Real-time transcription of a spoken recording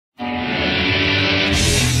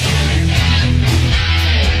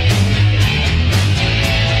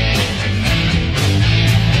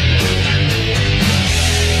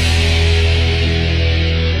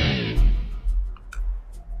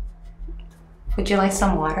Would you like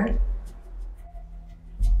some water?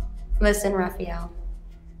 Listen, Raphael,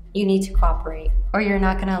 you need to cooperate, or you're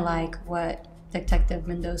not gonna like what Detective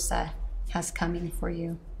Mendoza has coming for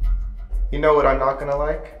you. You know what I'm not gonna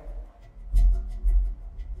like?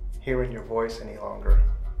 Hearing your voice any longer.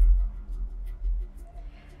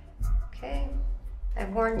 Okay, I've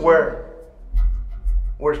warned you.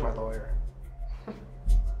 Where's my lawyer?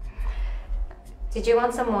 Did you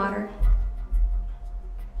want some water?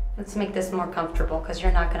 Let's make this more comfortable because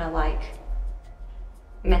you're not gonna like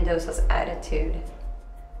Mendoza's attitude.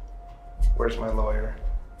 Where's my lawyer?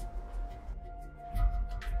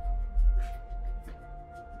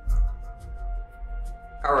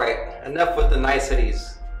 All right, enough with the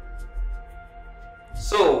niceties.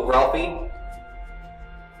 So, Ralphie,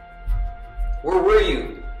 where were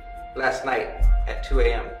you last night at 2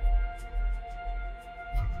 a.m.?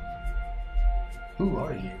 Who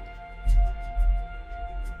are you?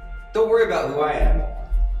 Don't worry about who I am.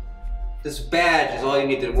 This badge is all you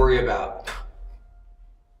need to worry about.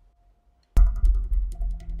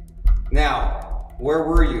 Now, where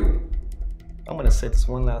were you? I'm gonna say this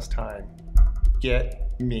one last time.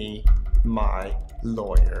 Get me my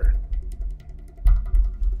lawyer.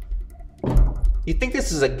 You think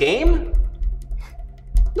this is a game?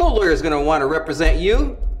 No lawyer's gonna want to represent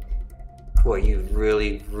you. Boy, you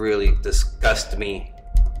really, really disgust me.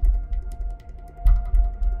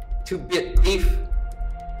 Two-bit thief.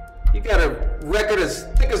 You got a record as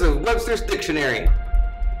thick as a Webster's dictionary.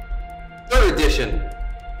 3rd edition.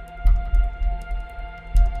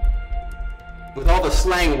 With all the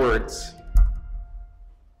slang words.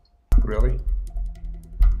 Really?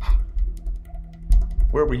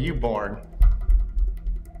 Where were you born?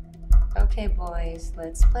 Okay, boys,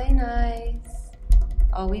 let's play nice.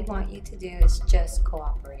 All we want you to do is just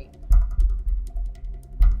cooperate.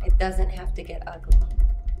 It doesn't have to get ugly.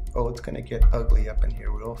 Oh, it's gonna get ugly up in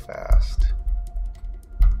here real fast.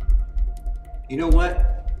 You know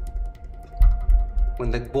what?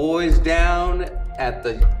 When the boys down at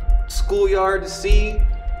the schoolyard see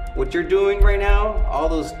what you're doing right now, all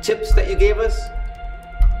those tips that you gave us,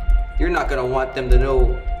 you're not gonna want them to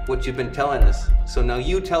know what you've been telling us. So now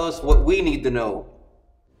you tell us what we need to know.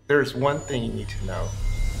 There's one thing you need to know.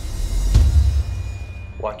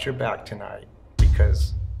 Watch your back tonight,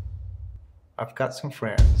 because I've got some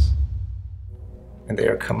friends, and they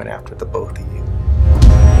are coming after the both of you.